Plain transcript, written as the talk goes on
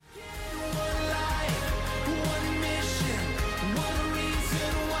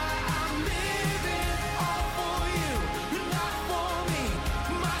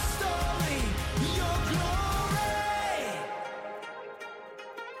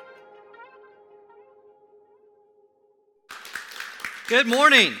Good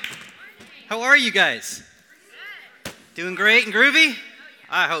morning. How are you guys? Doing great and groovy?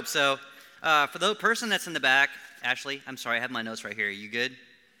 I hope so. For the person that's in the back, Ashley, I'm sorry, I have my notes right here. Are you good?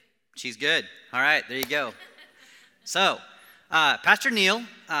 She's good. All right, there you go. So, Pastor Neil,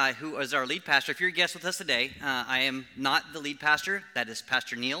 who is our lead pastor, if you're a guest with us today, I am not the lead pastor. That is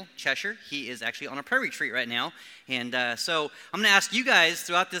Pastor Neil Cheshire. He is actually on a prayer retreat right now. And so I'm going to ask you guys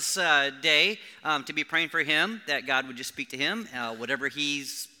throughout this day to be praying for him, that God would just speak to him, whatever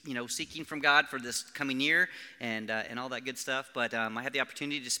he's seeking from God for this coming year and all that good stuff. But I had the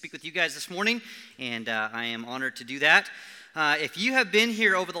opportunity to speak with you guys this morning, and I am honored to do that. If you have been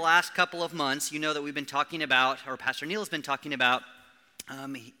here over the last couple of months, you know that we've been talking about, or Pastor Neil has been talking about,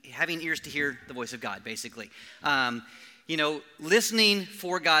 having ears to hear the voice of God, basically. Listening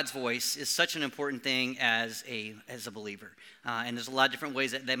for God's voice is such an important thing as a believer. And there's a lot of different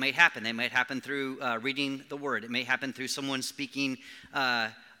ways that may happen. They might happen through reading the Word. It may happen through someone speaking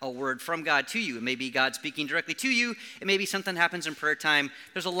a word from God to you. It may be God speaking directly to you. It may be something happens in prayer time.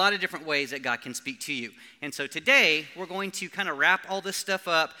 There's a lot of different ways that God can speak to you. And so today, we're going to kind of wrap all this stuff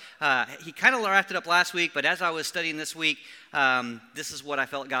up. He kind of wrapped it up last week, but as I was studying this week, this is what I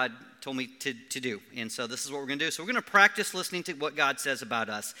felt God told me to do. And so this is what we're going to do. So we're going to practice listening to what God says about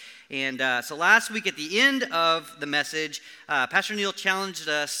us. And so last week at the end of the message, Pastor Neil challenged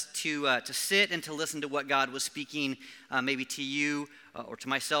us to sit and to listen to what God was speaking maybe to you or to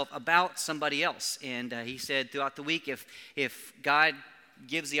myself about somebody else. And he said throughout the week, if God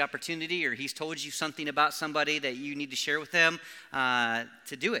gives the opportunity or he's told you something about somebody that you need to share with them,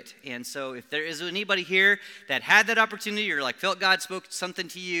 to do it. And so if there is anybody here that had that opportunity or felt God spoke something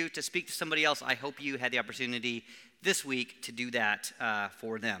to you to speak to somebody else, I hope you had the opportunity this week to do that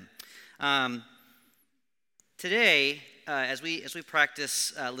for them. Today, as we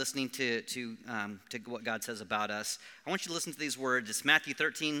practice listening to what God says about us, I want you to listen to these words. It's Matthew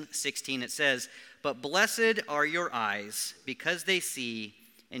 13:16. It says, "But blessed are your eyes because they see,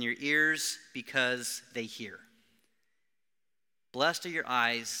 and your ears because they hear." Blessed are your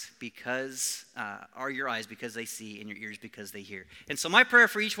eyes because they see, and your ears because they hear. And so my prayer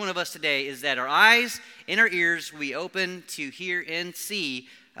for each one of us today is that our eyes and our ears will be open to hear and see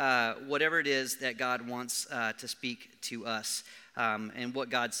whatever it is that God wants to speak to us, and what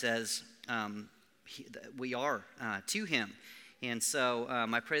God says we are to Him. And so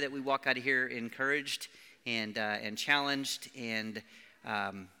I pray that we walk out of here encouraged and challenged and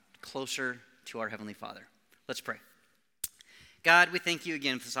closer to our Heavenly Father. Let's pray. God, we thank you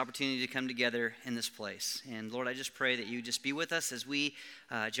again for this opportunity to come together in this place. And Lord, I just pray that you just be with us as we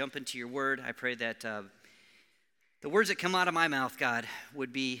jump into your word. I pray that the words that come out of my mouth, God,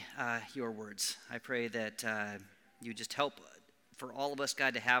 would be your words. I pray that you just help for all of us,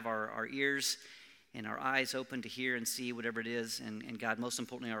 God, to have our ears and our eyes open to hear and see whatever it is. And God, most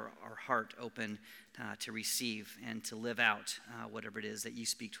importantly, our heart open to receive and to live out whatever it is that you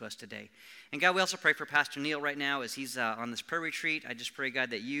speak to us today. And God, we also pray for Pastor Neil right now as he's on this prayer retreat. I just pray,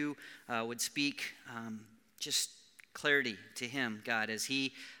 God, that you would speak just clarity to him, God, as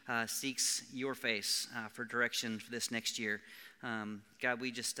he seeks your face for direction for this next year. God,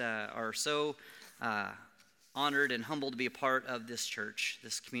 we just are so honored and humbled to be a part of this church,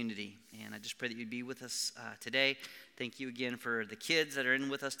 this community. And I just pray that you'd be with us today. Thank you again for the kids that are in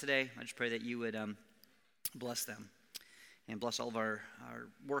with us today. I just pray that you would bless them and bless all of our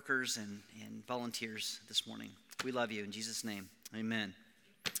workers and volunteers this morning. We love you in Jesus' name. Amen.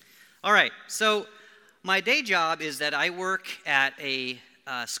 All right, so my day job is that I work at a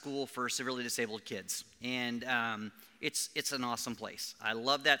school for severely disabled kids, and it's an awesome place. I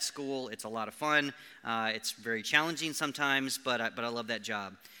love that school. It's a lot of fun. It's very challenging sometimes, but I love that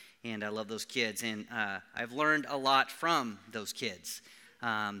job, and I love those kids, and I've learned a lot from those kids.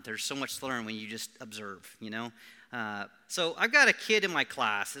 There's so much to learn when you just observe, So I've got a kid in my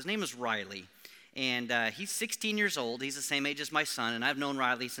class. His name is Riley. And he's 16 years old. He's the same age as my son, and I've known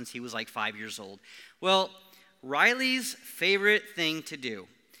Riley since he was 5 years old. Well, Riley's favorite thing to do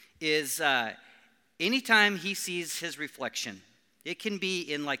is anytime he sees his reflection, it can be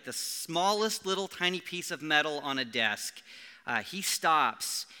in the smallest little tiny piece of metal on a desk, he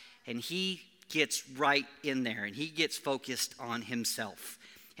stops and he gets right in there and he gets focused on himself.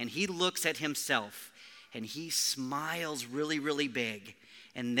 And he looks at himself and he smiles really, really big.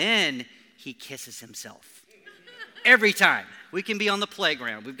 And then he kisses himself. Every time. We can be on the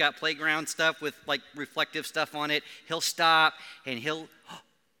playground. We've got playground stuff with reflective stuff on it. He'll stop and he'll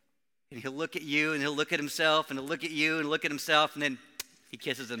look at you and he'll look at himself and he'll look at you and look at himself, and then he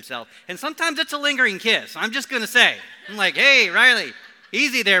kisses himself. And sometimes it's a lingering kiss. I'm just going to say. I'm like, hey, Riley,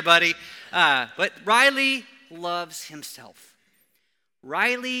 easy there, buddy. But Riley loves himself.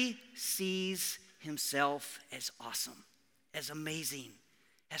 Riley sees himself as awesome, as amazing,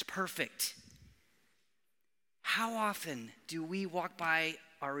 as perfect. How often do we walk by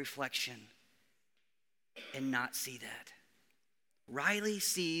our reflection and not see that? Riley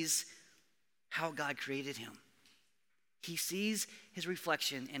sees how God created him. He sees his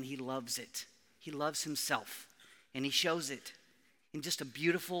reflection and he loves it. He loves himself and he shows it in just a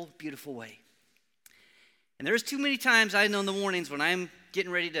beautiful, beautiful way. And there's too many times I know in the mornings when I'm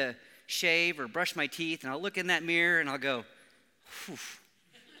getting ready to shave or brush my teeth and I'll look in that mirror and I'll go, whew,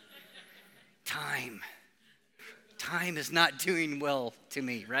 time is not doing well to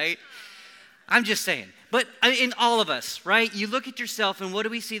me, right? I'm just saying. But in all of us, right? You look at yourself and what do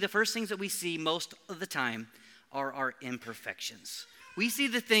we see? The first things that we see most of the time are our imperfections. We see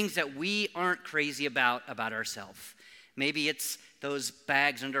the things that we aren't crazy about ourselves. Maybe it's those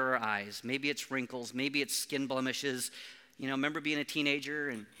bags under our eyes. Maybe it's wrinkles. Maybe it's skin blemishes. You know, remember being a teenager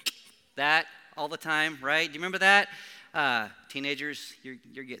and that all the time, right? Do you remember that? Teenagers,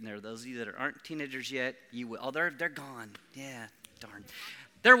 you're getting there. Those of you that aren't teenagers yet, you will. Oh, they're gone. Yeah, darn.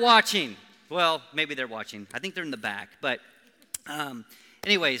 They're watching. Well, maybe they're watching. I think they're in the back. But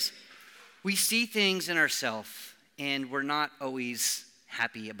anyways, we see things in ourselves, and we're not always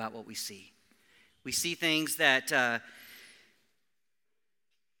happy about what we see. We see things that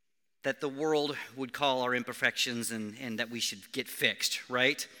the world would call our imperfections and that we should get fixed,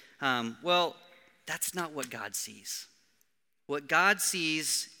 right? Well, that's not what God sees. What God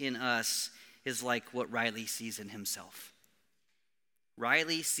sees in us is like what Riley sees in himself.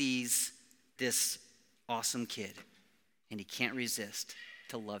 Riley sees this awesome kid, and he can't resist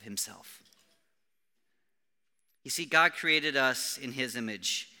to love himself. You see, God created us in his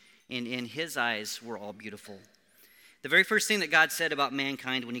image, and in his eyes, we're all beautiful. The very first thing that God said about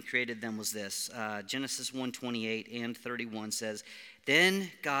mankind when he created them was this. Genesis 1:28 and 31 says,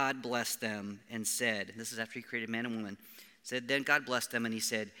 "Then God blessed them and said," this is after he created man and woman, said, "Then God blessed them and he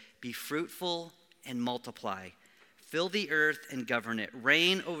said, 'Be fruitful and multiply. Fill the earth and govern it.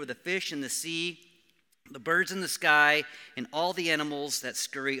 Reign over the fish in the sea, the birds in the sky, and all the animals that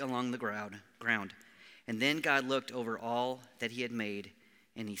scurry along the ground.' And then God looked over all that he had made,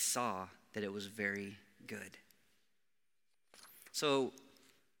 and he saw that it was very good." So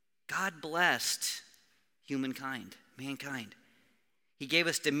God blessed mankind. He gave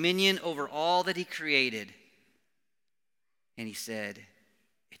us dominion over all that he created. And he said,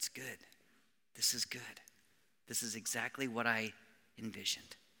 "It's good. This is good. This is exactly what I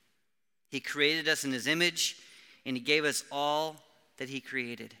envisioned." He created us in his image, and he gave us all that he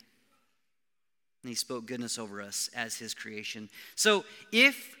created. And he spoke goodness over us as his creation. So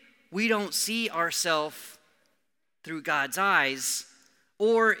if we don't see ourselves through God's eyes,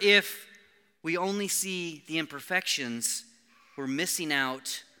 or if we only see the imperfections, we're missing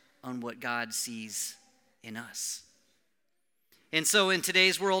out on what God sees in us. And so in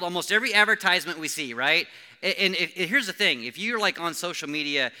today's world, almost every advertisement we see, right? And here's the thing. If you're like on social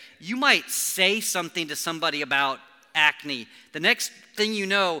media, you might say something to somebody about acne. The next thing you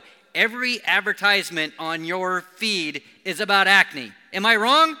know, every advertisement on your feed is about acne. Am I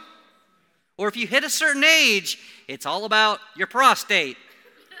wrong? Or if you hit a certain age, it's all about your prostate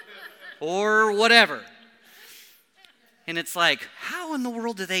or whatever. And it's like, how in the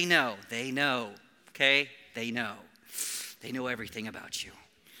world do they know? They know, okay? They know. They know everything about you.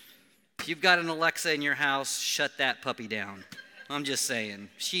 If you've got an Alexa in your house, shut that puppy down. I'm just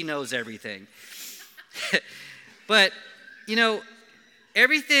saying. She knows everything. But,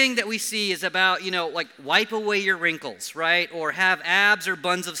 everything that we see is about, like wipe away your wrinkles, right? Or have abs or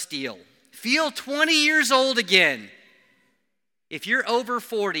buns of steel. Feel 20 years old again. If you're over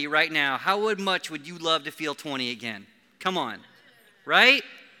 40 right now, how much would you love to feel 20 again? Come on, right?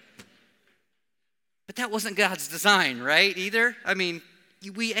 But that wasn't God's design, right, either? I mean,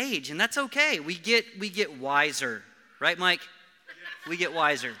 we age, and that's okay. We get wiser, right, Mike? We get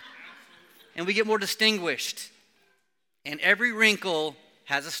wiser. And we get more distinguished. And every wrinkle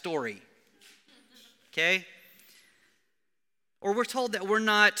has a story, okay? Or we're told that we're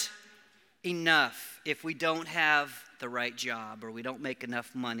not enough if we don't have the right job, or we don't make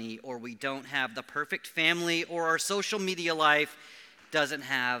enough money, or we don't have the perfect family, or our social media life doesn't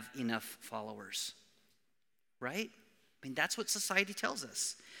have enough followers. Right? I mean, that's what society tells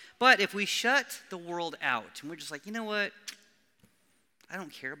us. But if we shut the world out and we're just like, you know what? I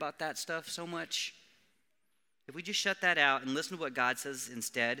don't care about that stuff so much. If we just shut that out and listen to what God says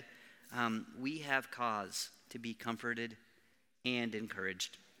instead, we have cause to be comforted and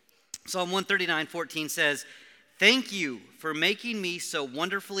encouraged. Psalm 139:14 says, "Thank you for making me so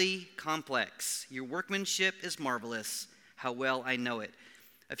wonderfully complex. Your workmanship is marvelous. how well I know it.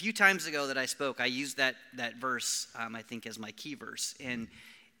 A few times ago that I spoke, I used that verse, I think, as my key verse. And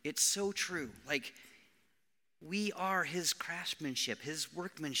it's so true. Like, we are his craftsmanship, his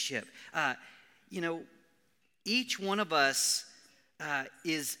workmanship. Each one of us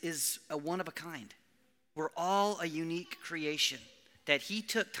is a one of a kind. We're all a unique creation that he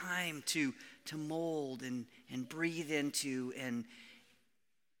took time to mold and breathe into and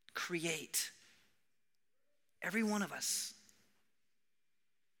create. Every one of us.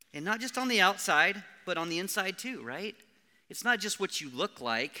 And not just on the outside, but on the inside too, right? It's not just what you look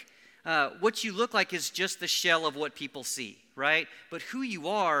like. What you look like is just the shell of what people see, right? But who you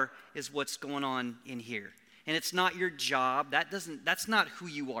are is what's going on in here. And it's not your job. That's not who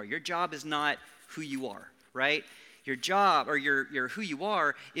you are. Your job is not who you are, right? Your job or your who you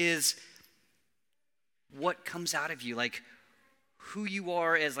are is what comes out of you, like who you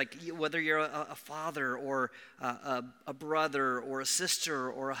are as, like, whether you're a father or a brother or a sister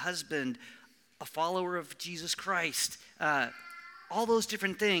or a husband, a follower of Jesus Christ, all those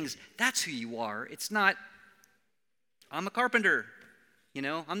different things. That's who you are. It's not, I'm a carpenter,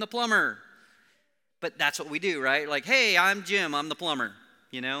 I'm the plumber. But that's what we do, right? Like, hey, I'm Jim, I'm the plumber,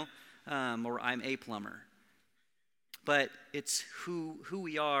 or I'm a plumber. But it's who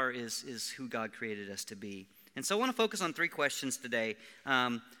we are is who God created us to be. And so I want to focus on 3 questions today.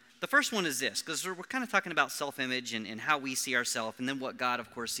 The first one is this, because we're kind of talking about self-image and how we see ourselves, and then what God, of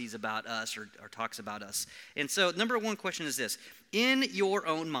course, sees about us or talks about us. And so number 1 question is this. In your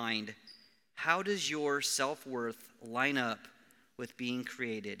own mind, how does your self-worth line up with being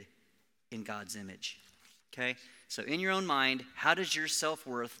created in God's image? Okay? So in your own mind, how does your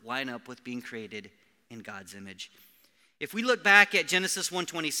self-worth line up with being created in God's image? If we look back at Genesis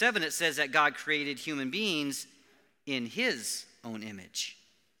 1:27, it says that God created human beings in his own image.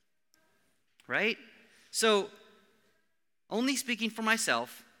 Right? So, only speaking for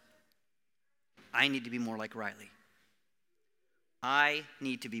myself, I need to be more like Riley. I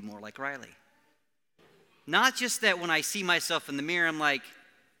need to be more like Riley. Not just that when I see myself in the mirror, I'm like,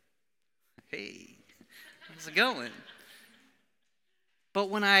 hey, how's it going? But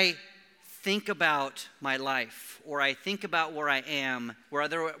when I think about my life, or I think about where I am,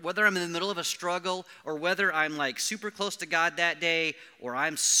 whether I'm in the middle of a struggle, or whether I'm like super close to God that day, or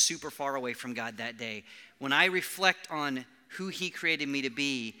I'm super far away from God that day, when I reflect on who he created me to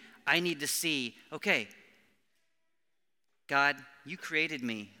be, I need to see, okay, God, you created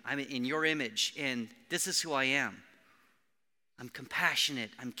me. I'm in your image, and this is who I am. I'm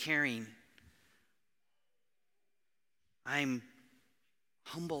compassionate. I'm caring. I'm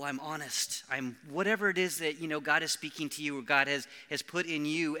humble, I'm honest, I'm whatever it is that, God is speaking to you or God has put in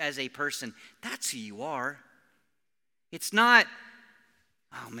you as a person. That's who you are. It's not,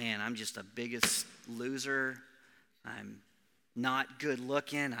 oh man, I'm just the biggest loser. I'm not good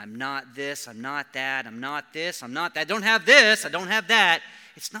looking. I'm not this. I'm not that. I'm not this. I'm not that. I don't have this. I don't have that.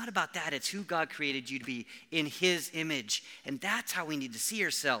 It's not about that. It's who God created you to be in his image. And that's how we need to see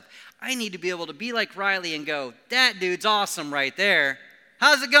ourselves. I need to be able to be like Riley and go, that dude's awesome right there.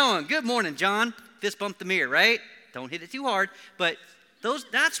 How's it going? Good morning, John. Fist bump the mirror, right? Don't hit it too hard. But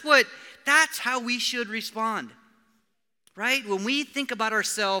that's how we should respond. Right? When we think about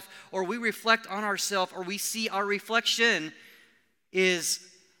ourselves or we reflect on ourselves or we see our reflection is,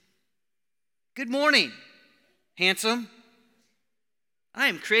 good morning, handsome. I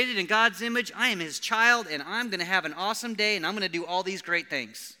am created in God's image. I am his child, and I'm going to have an awesome day, and I'm going to do all these great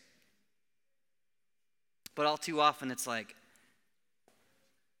things. But all too often it's like,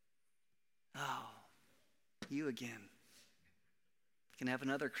 oh, you again. You can have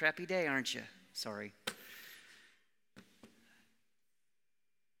another crappy day, aren't you? Sorry.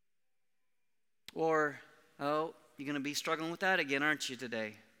 Or, oh, you're going to be struggling with that again, aren't you,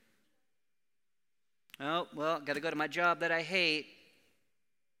 today? Oh, well, got to go to my job that I hate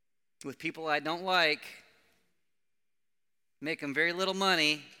with people I don't like, making very little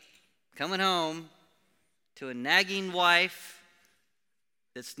money, coming home to a nagging wife.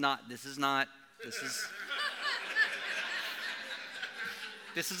 This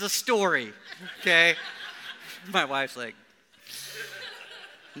is a story, okay? My wife's like,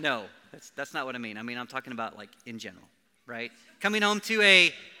 no, that's not what I mean. I mean, I'm talking about like in general, right? Coming home to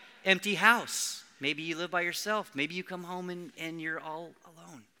a empty house. Maybe you live by yourself. Maybe you come home and you're all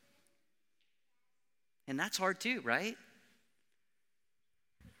alone. And that's hard too, right?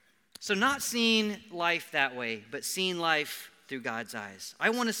 So not seeing life that way, but seeing life through God's eyes.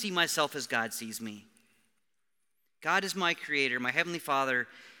 I want to see myself as God sees me. God is my creator, my heavenly Father,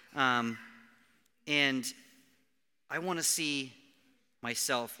 and I want to see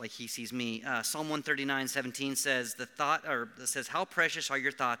myself like he sees me. Psalm 139:17 says, "How precious are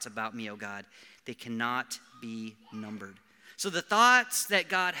your thoughts about me, O God? They cannot be numbered." So the thoughts that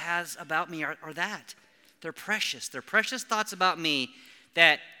God has about me are that. They're precious. They're precious thoughts about me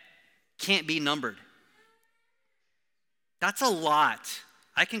that can't be numbered. That's a lot.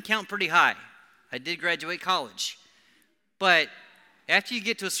 I can count pretty high. I did graduate college. But after you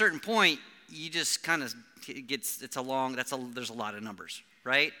get to a certain point, you just kind of there's a lot of numbers,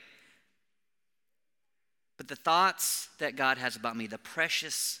 right? But the thoughts that God has about me, the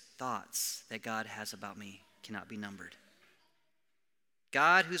precious thoughts that God has about me cannot be numbered.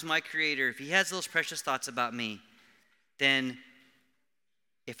 God, who's my creator, if he has those precious thoughts about me, then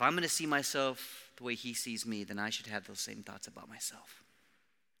if I'm going to see myself the way he sees me, then I should have those same thoughts about myself.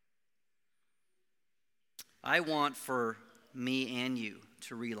 I want for me and you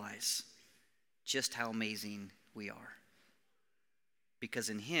to realize just how amazing we are. Because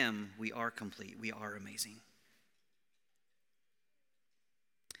in him, we are complete. We are amazing.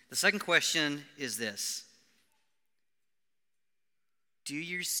 The second question is this. Do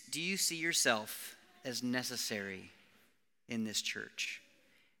you see yourself as necessary in this church?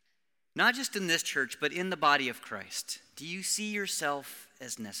 Not just in this church, but in the body of Christ. Do you see yourself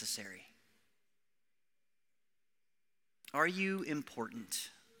as necessary? Are you important?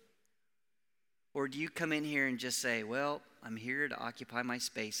 Or do you come in here and just say, well, I'm here to occupy my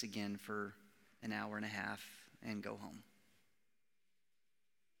space again for an hour and a half and go home?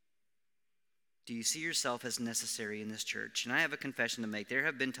 Do you see yourself as necessary in this church? And I have a confession to make. There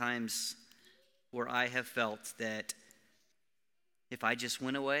have been times where I have felt that if I just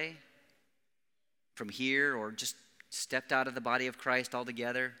went away from here or just stepped out of the body of Christ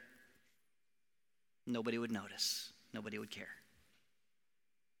altogether, nobody would notice. Nobody would care.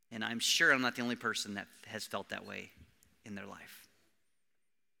 And I'm sure I'm not the only person that has felt that way in their life.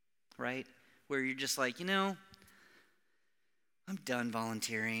 Right? Where you're just like, I'm done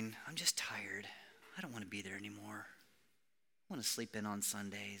volunteering. I'm just tired. I don't want to be there anymore. I want to sleep in on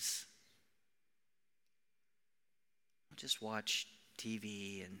Sundays. I'll just watch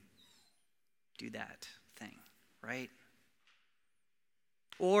TV and do that thing, right?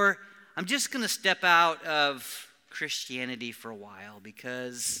 Or I'm just going to step out of Christianity for a while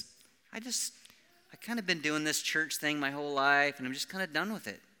because I kind of been doing this church thing my whole life and I'm just kind of done with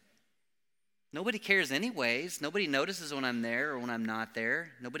it. Nobody cares anyways. Nobody notices when I'm there or when I'm not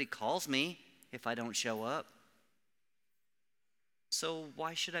there. Nobody calls me if I don't show up. So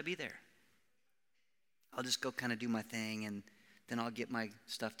why should I be there? I'll just go kind of do my thing and then I'll get my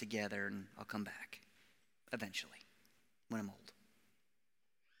stuff together and I'll come back eventually when I'm old.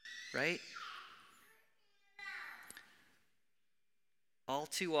 Right? All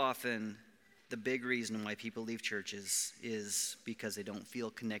too often, the big reason why people leave churches is because they don't feel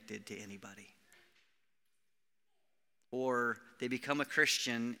connected to anybody. Or they become a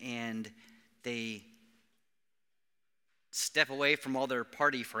Christian and they step away from all their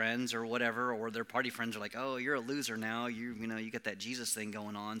party friends or whatever, or their party friends are like, "Oh, you're a loser now. You got that Jesus thing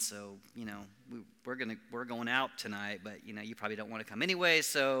going on, so we're going out tonight, but you probably don't want to come anyway,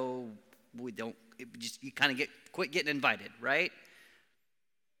 so you kind of quit getting invited, right?"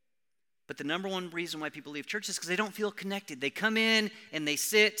 But the number one reason why people leave church is because they don't feel connected. They come in and they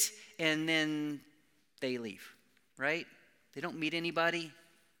sit and then they leave, right? They don't meet anybody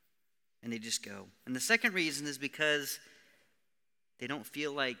and they just go. And the second reason is because they don't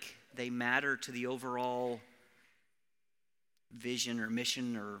feel like they matter to the overall vision or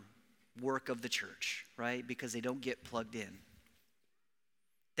mission or work of the church, right? Because they don't get plugged in.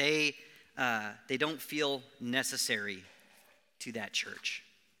 They don't feel necessary to that church.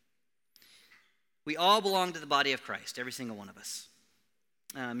 We all belong to the body of Christ, every single one of us.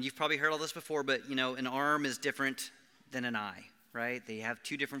 You've probably heard all this before, but an arm is different than an eye, right? They have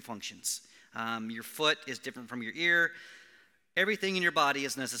two different functions. Your foot is different from your ear. Everything in your body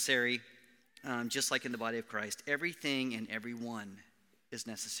is necessary, just like in the body of Christ. Everything and everyone is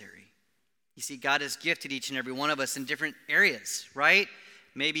necessary. You see, God has gifted each and every one of us in different areas, right?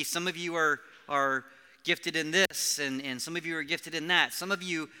 Maybe some of you are gifted in this, and some of you are gifted in that. Some of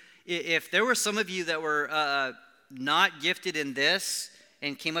you, if there were some of you that were not gifted in this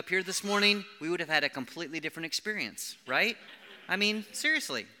and came up here this morning, we would have had a completely different experience, right? I mean,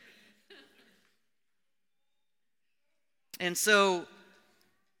 seriously. And so,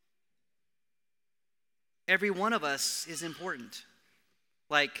 every one of us is important.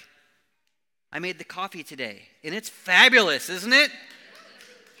 Like, I made the coffee today, and it's fabulous, isn't it?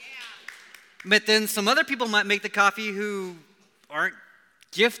 Yeah. But then some other people might make the coffee who aren't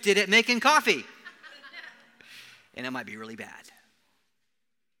gifted at making coffee. And it might be really bad,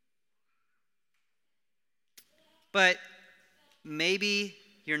 But maybe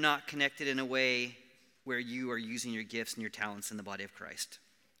you're not connected in a way where you are using your gifts and your talents in the body of Christ.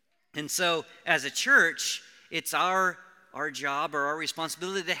 And so, as a church, it's our job or our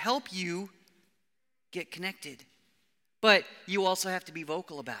responsibility to help you get connected. But you also have to be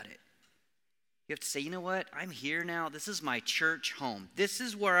vocal about it. You have to say, you know what? I'm here now. This is my church home. This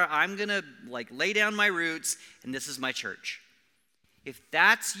is where I'm going to lay down my roots, and this is my church. If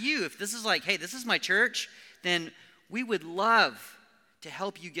that's you, if this is hey, this is my church, then we would love to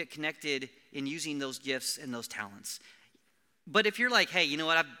help you get connected in using those gifts and those talents. But if you're hey, you know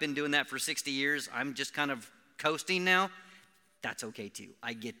what? I've been doing that for 60 years. I'm just kind of coasting now. That's okay too.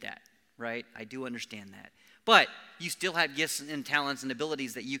 I get that, right? I do understand that. But you still have gifts and talents and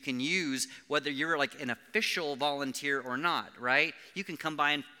abilities that you can use, whether you're an official volunteer or not, right? You can come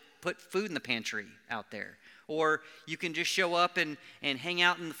by and put food in the pantry out there. Or you can just show up and hang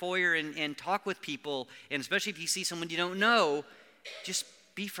out in the foyer and talk with people. And especially if you see someone you don't know, just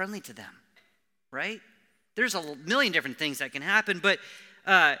be friendly to them, right? There's a million different things that can happen. But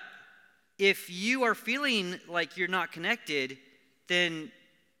if you are feeling like you're not connected, then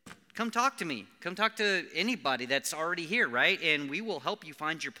come talk to me. Come talk to anybody that's already here, right? And we will help you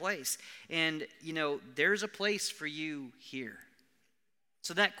find your place. And, there's a place for you here.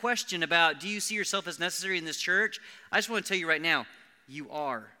 So that question about, do you see yourself as necessary in this church? I just want to tell you right now, you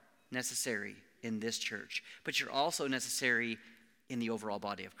are necessary in this church. But you're also necessary in the overall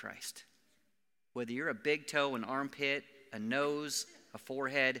body of Christ. Whether you're a big toe, an armpit, a nose, a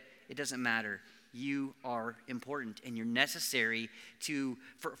forehead, it doesn't matter. You are important, and you're necessary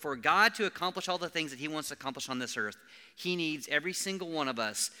for God to accomplish all the things that he wants to accomplish on this earth. He needs every single one of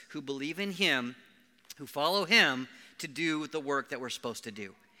us who believe in him, who follow him, to do the work that we're supposed to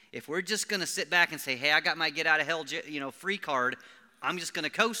do. If we're just going to sit back and say, hey, I got my get out of hell free card, I'm just going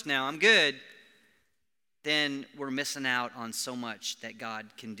to coast now, I'm good, then we're missing out on so much that God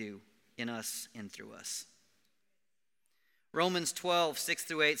can do in us and through us. Romans 12,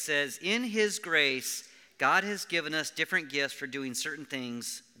 6-8 says, in his grace, God has given us different gifts for doing certain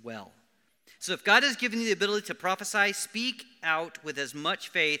things well. So if God has given you the ability to prophesy, speak out with as much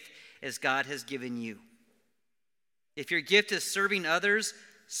faith as God has given you. If your gift is serving others,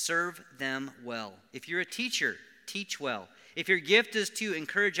 serve them well. If you're a teacher, teach well. If your gift is to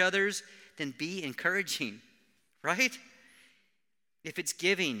encourage others, then be encouraging, right? If it's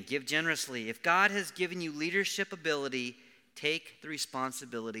giving, give generously. If God has given you leadership ability, take the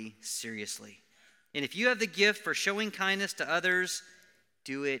responsibility seriously. And if you have the gift for showing kindness to others,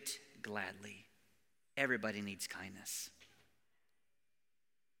 do it gladly. Everybody needs kindness.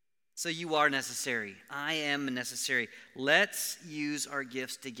 So you are necessary. I am necessary. Let's use our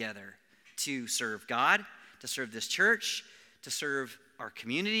gifts together to serve God, to serve this church, to serve our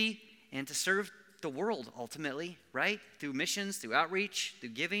community, and to serve the world ultimately, right? Through missions, through outreach, through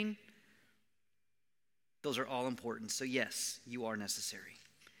giving. Those are all important. So yes, you are necessary.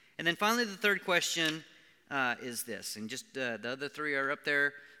 And then finally, the third question is this. And just the other three are up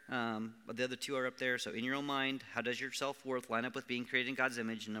there. The other two are up there. So in your own mind, how does your self-worth line up with being created in God's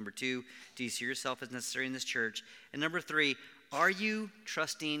image? And number two, do you see yourself as necessary in this church? And number three, are you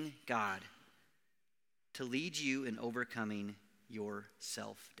trusting God to lead you in overcoming your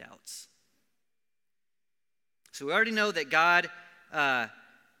self-doubts? So we already know that God,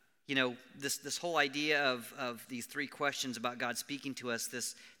 this whole idea of these three questions about God speaking to us,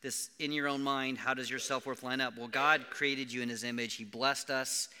 this in your own mind, how does your self-worth line up? Well, God created you in his image. He blessed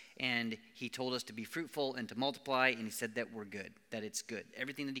us, and he told us to be fruitful and to multiply, and he said that we're good, that it's good.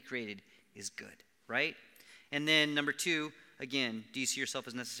 Everything that he created is good, right? And then number two, again, do you see yourself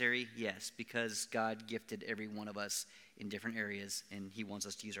as necessary? Yes, because God gifted every one of us in different areas, and he wants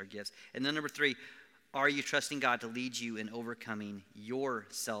us to use our gifts. And then number three, are you trusting God to lead you in overcoming your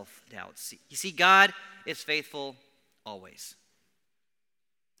self-doubts? You see, God is faithful always.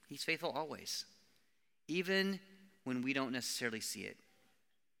 He's faithful always. Even when we don't necessarily see it.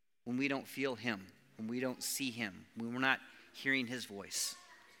 When we don't feel him. When we don't see him. When we're not hearing his voice.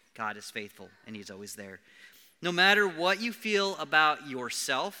 God is faithful, and he's always there. No matter what you feel about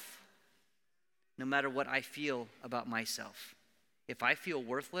yourself, no matter what I feel about myself, if I feel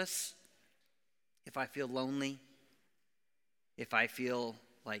worthless, if I feel lonely, if I feel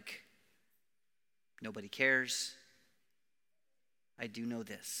like nobody cares, I do know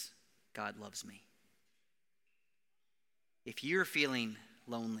this: God loves me. If you're feeling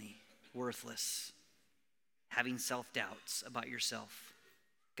lonely, worthless, having self-doubts about yourself,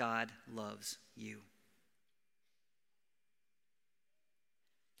 God loves you.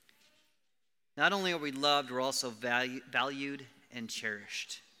 Not only are we loved, we're also valued and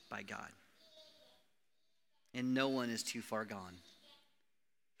cherished by God. and no one is too far gone.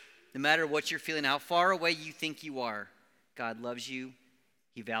 No matter what you're feeling, how far away you think you are, God loves you,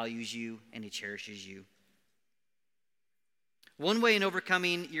 He values you, and He cherishes you. One way in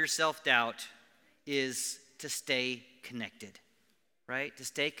overcoming your self-doubt is to stay connected, right? To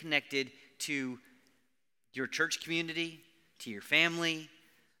stay connected to your church community, to your family.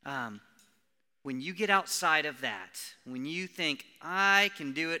 When you get outside of that, when you think, I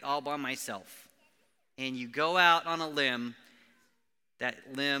can do it all by myself, and you go out on a limb, that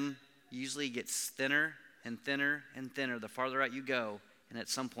limb usually gets thinner and thinner and thinner the farther out you go, and at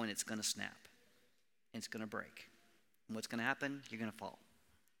some point it's going to snap, and it's going to break. And what's going to happen? You're going to fall.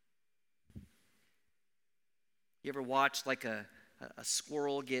 You ever watch like a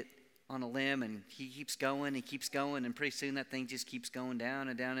squirrel get on a limb, and he keeps going, and pretty soon that thing just keeps going down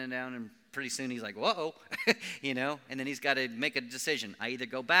and down and down, and pretty soon he's like, whoa, and then he's got to make a decision. I either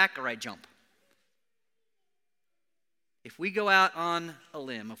go back or I jump. If we go out on a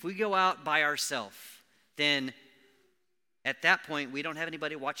limb, if we go out by ourselves, then at that point we don't have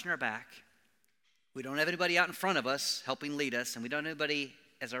anybody watching our back. We don't have anybody out in front of us helping lead us, and we don't have anybody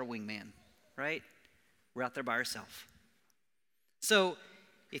as our wingman, right? We're out there by ourselves. So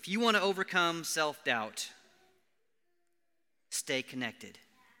if you want to overcome self-doubt, stay connected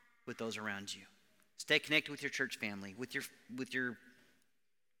with those around you. Stay connected with your church family, with your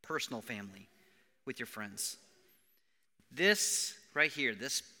personal family, with your friends. This right here,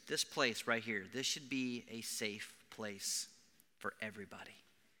 this place right here, this should be a safe place for everybody.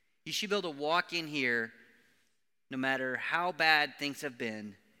 You should be able to walk in here no matter how bad things have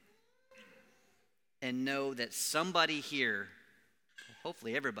been and know that somebody here,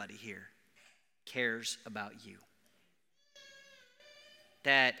 hopefully everybody here, cares about you.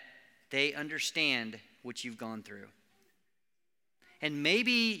 That they understand what you've gone through. And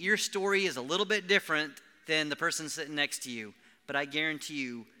maybe your story is a little bit different than the person sitting next to you, but I guarantee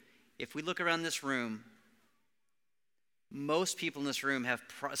you, if we look around this room, most people in this room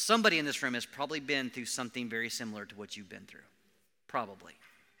somebody in this room has probably been through something very similar to what you've been through. Probably.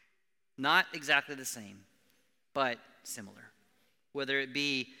 Not exactly the same, but similar. Whether it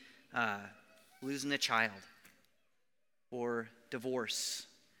be losing a child, or divorce,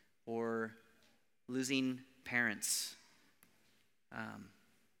 or losing parents,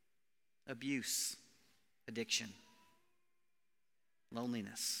 abuse, addiction,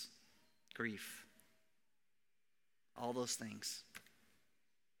 loneliness, grief, all those things.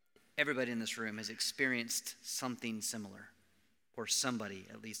 Everybody in this room has experienced something similar, or somebody,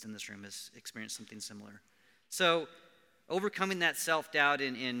 at least in this room, has experienced something similar. So, overcoming that self-doubt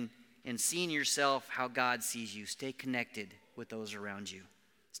and seeing yourself how God sees you, stay connected with those around you.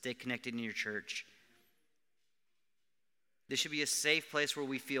 Stay connected in your church. This should be a safe place where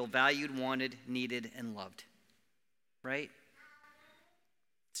we feel valued, wanted, needed, and loved. Right?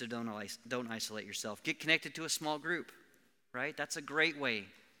 So don't isolate yourself. Get connected to a small group. Right? That's a great way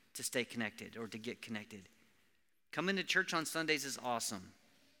to stay connected or to get connected. Coming to church on Sundays is awesome.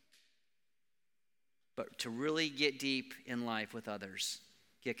 But to really get deep in life with others,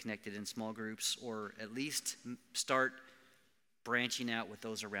 get connected in small groups, or at least start branching out with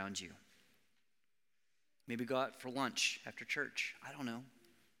those around you. Maybe go out for lunch after church. I don't know.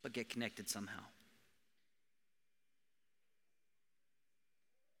 But get connected somehow.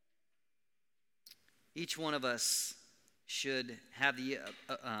 Each one of us should have the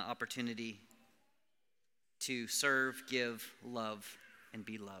opportunity to serve, give, love, and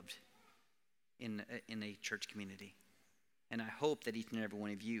be loved in a church community. And I hope that each and every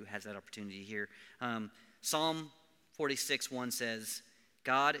one of you has that opportunity here. Psalm 46:1 says,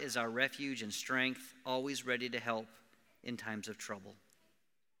 God is our refuge and strength, always ready to help in times of trouble.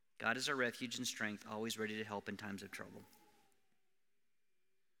 God is our refuge and strength, always ready to help in times of trouble.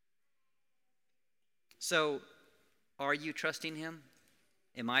 So, are you trusting Him?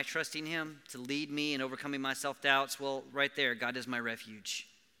 Am I trusting Him to lead me in overcoming my self-doubts? Well, right there, God is my refuge.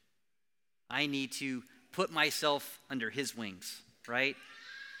 I need to put myself under His wings, right?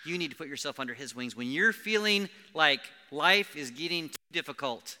 You need to put yourself under His wings. When you're feeling like life is getting too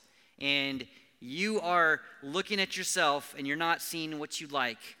difficult and you are looking at yourself and you're not seeing what you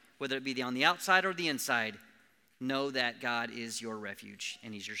like, whether it be on the outside or the inside, know that God is your refuge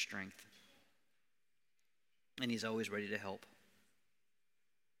and He's your strength. And He's always ready to help.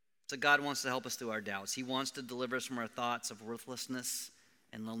 So God wants to help us through our doubts. He wants to deliver us from our thoughts of worthlessness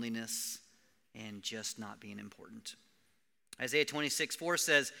and loneliness and just not being important. Isaiah 26:4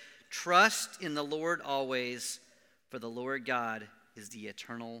 says, trust in the Lord always, for the Lord God is the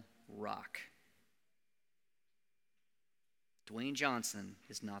eternal rock. Dwayne Johnson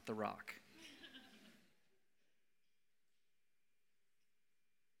is not the rock.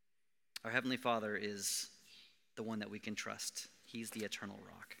 Our Heavenly Father is the one that we can trust. He's the eternal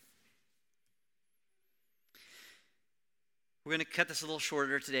rock. We're going to cut this a little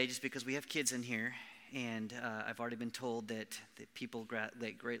shorter today just because we have kids in here, and I've already been told that people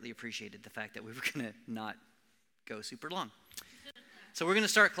greatly appreciated the fact that we were going to not go super long. So we're going to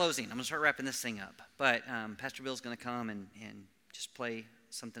start closing. I'm going to start wrapping this thing up. But Pastor Bill's going to come and just play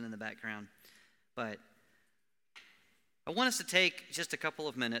something in the background. But I want us to take just a couple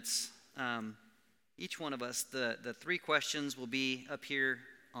of minutes. Each one of us, the three questions will be up here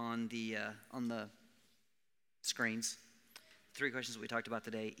on the screens. Three questions that we talked about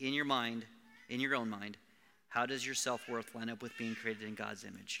today. In your mind, in your own mind, how does your self-worth line up with being created in God's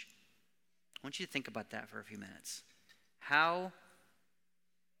image? I want you to think about that for a few minutes. How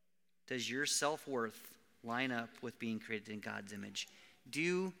does your self-worth line up with being created in God's image?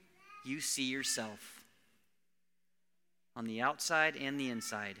 Do you see yourself on the outside and the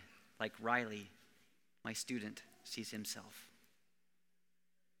inside like Riley, my student, sees himself?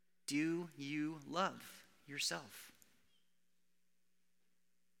 Do you love yourself?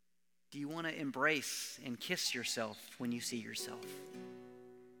 Do you want to embrace and kiss yourself when you see yourself?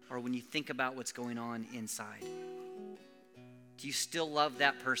 Or when you think about what's going on inside? Do you still love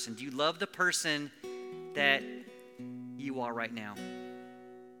that person? Do you love the person that you are right now?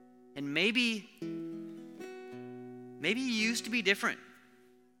 And maybe you used to be different.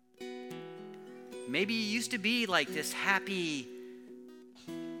 Maybe you used to be like this happy,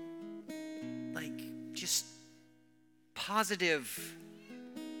 like just positive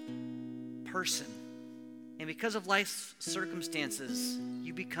person. And because of life's circumstances,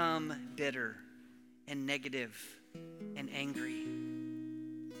 you become bitter and negative and angry.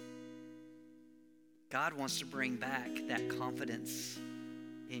 God wants to bring back that confidence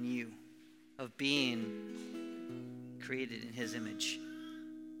in you of being created in His image,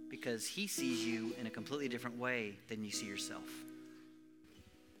 because He sees you in a completely different way than you see yourself.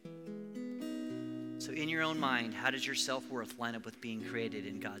 So in your own mind, how does your self-worth line up with being created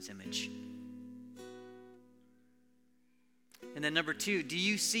in God's image? And then number two, do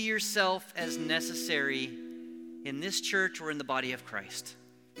you see yourself as necessary in this church or in the body of Christ?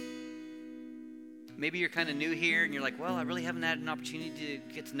 Maybe you're kind of new here and you're like, well, I really haven't had an opportunity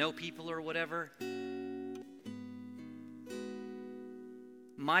to get to know people or whatever.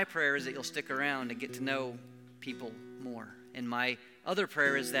 My prayer is that you'll stick around and get to know people more. And my other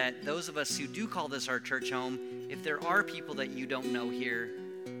prayer is that those of us who do call this our church home, if there are people that you don't know here,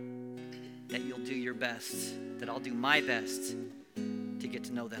 that you'll do your best, that I'll do my best to get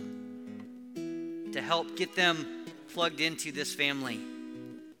to know them, to help get them plugged into this family.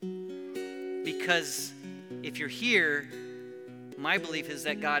 Because if you're here, my belief is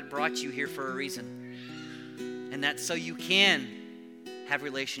that God brought you here for a reason. And that's so you can have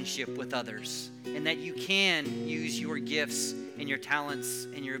relationship with others, and that you can use your gifts and your talents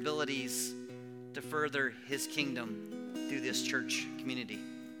and your abilities to further His kingdom through this church community.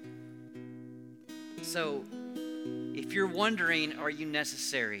 So, if you're wondering, are you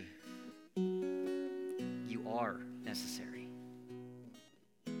necessary? You are necessary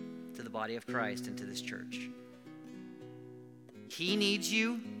to the body of Christ and to this church. He needs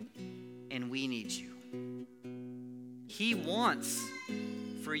you, and we need you. He wants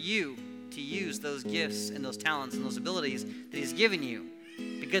for you to use those gifts and those talents and those abilities that He's given you,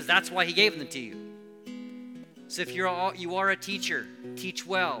 because that's why He gave them to you. So if you are a teacher, teach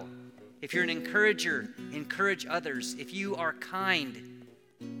well. If you're an encourager, encourage others. If you are kind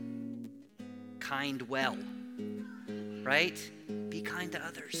well, right? Be kind to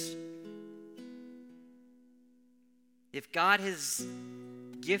others. If God has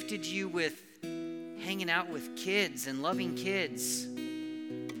gifted you with hanging out with kids and loving kids,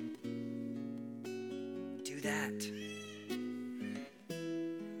 do that.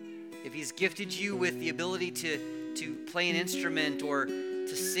 If He's gifted you with the ability to play an instrument or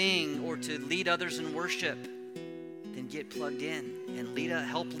to sing or to lead others in worship, then get plugged in and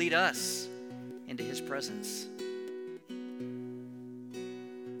help lead us into His presence.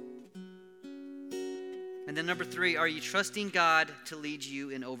 And then number three, are you trusting God to lead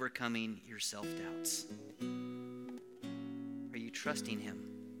you in overcoming your self-doubts? Are you trusting Him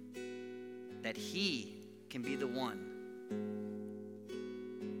that He can be the one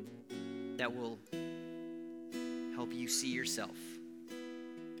that will help you see yourself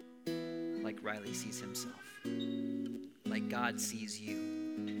like Riley sees himself, like God sees you?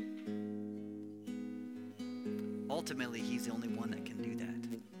 Ultimately, He's the only one that can do that.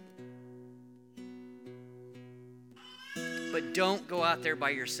 But don't go out there by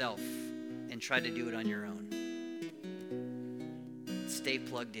yourself and try to do it on your own. Stay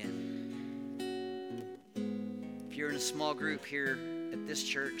plugged in. you're in a small group here at this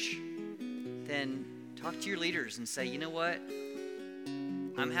church, then talk to your leaders and say, you know what?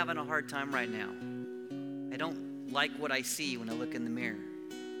 I'm having a hard time right now. I don't like what I see when I look in the mirror,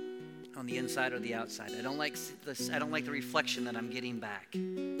 on the inside or the outside. I don't like the reflection that I'm getting back.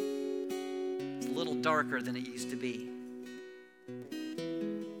 It's a little darker than it used to be.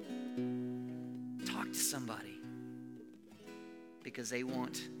 Talk to somebody, because they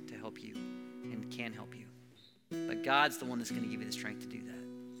want to help you and can help you. But God's the one that's going to give you the strength to do that.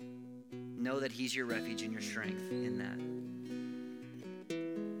 Know that He's your refuge and your strength in that.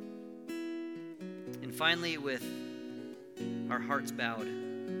 And finally, with our hearts bowed,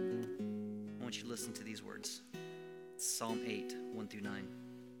 I want you to listen to these words. Psalm 8, 1-9.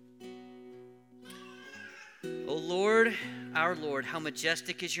 O Lord, our Lord, how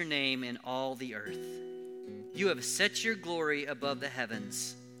majestic is your name in all the earth. You have set your glory above the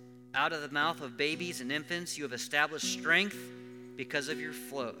heavens. Out of the mouth of babies and infants, you have established strength because of your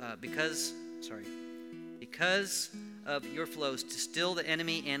flows to still the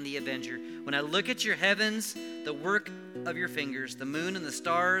enemy and the avenger. When I look at your heavens, the work of your fingers, the moon and the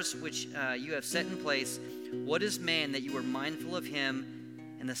stars which you have set in place, what is man that you are mindful of him,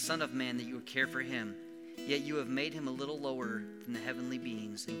 and the son of man that you care for him? Yet you have made him a little lower than the heavenly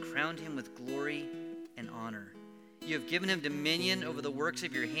beings and crowned him with glory and honor. You have given him dominion over the works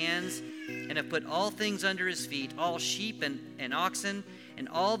of your hands and have put all things under his feet, all sheep and oxen and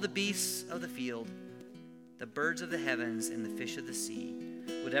all the beasts of the field, the birds of the heavens and the fish of the sea,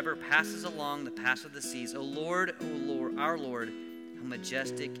 whatever passes along the paths of the seas. O Lord, our Lord, how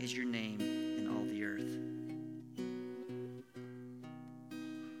majestic is your name in all the earth.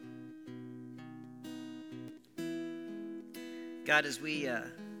 God, as we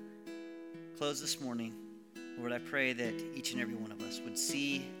close this morning, Lord, I pray that each and every one of us would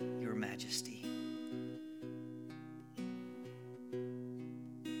see your majesty.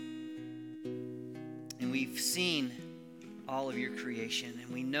 And we've seen all of your creation,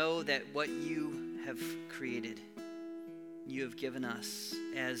 and we know that what you have created, you have given us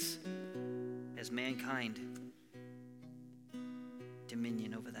as mankind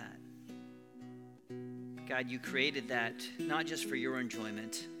dominion over that. God, you created that not just for your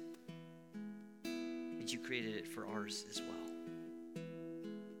enjoyment, but you created it for ours as well.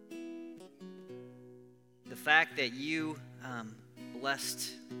 The fact that you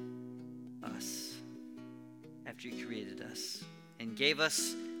blessed us after you created us and gave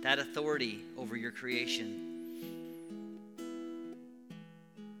us that authority over your creation,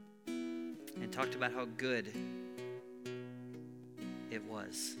 and talked about how good it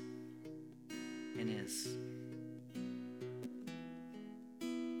was and is.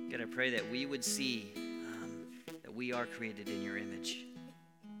 God, I pray that we would see that we are created in your image.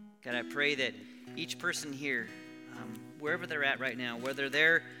 God, I pray that each person here, wherever they're at right now, whether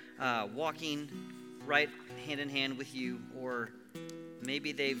they're walking right hand in hand with you, or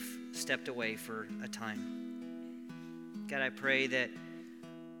maybe they've stepped away for a time, God, I pray that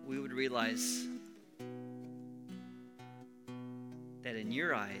we would realize that in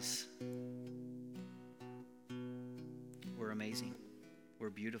your eyes, we're amazing. We're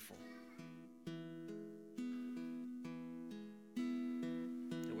beautiful.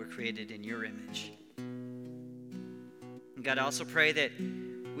 That we're created in your image. And God, I also pray that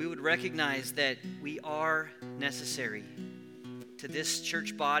we would recognize that we are necessary to this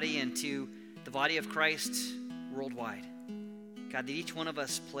church body and to the body of Christ worldwide. God, that each one of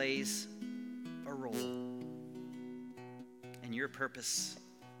us plays a role in your purpose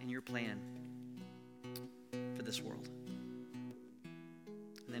and your plan for this world.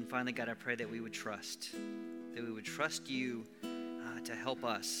 And then finally, God, I pray that we would trust you to help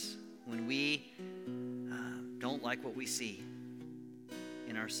us when we don't like what we see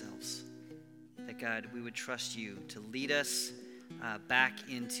in ourselves. That, God, we would trust you to lead us back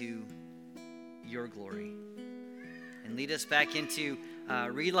into your glory and lead us back into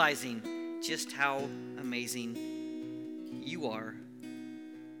realizing just how amazing you are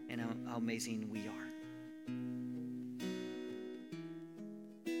and how amazing we are.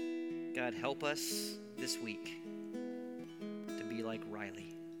 God, help us this week to be like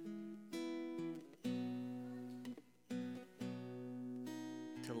Riley.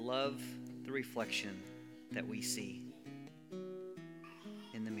 To love the reflection that we see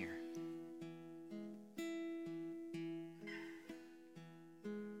in the mirror.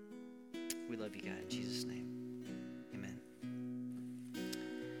 We love you, God, in Jesus' name. Amen.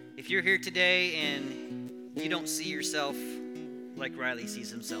 If you're here today and you don't see yourself like Riley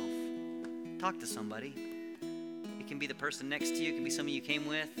sees himself, talk to somebody. It can be the person next to you. It can be someone you came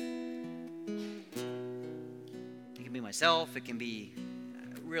with. myself. It can be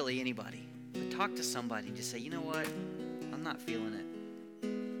really anybody. But talk to somebody and just say, you know what? I'm not feeling it.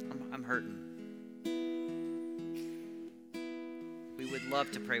 I'm hurting. We would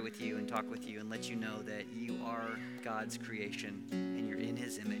love to pray with you and talk with you and let you know that you are God's creation and you're in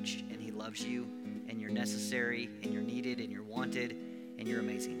his image and he loves you and you're necessary and you're needed and you're wanted and you're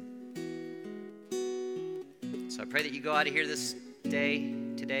amazing. So I pray that you go out of here this day,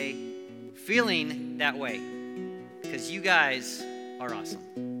 today, feeling that way because you guys are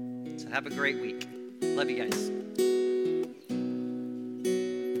awesome. So have a great week. Love you guys.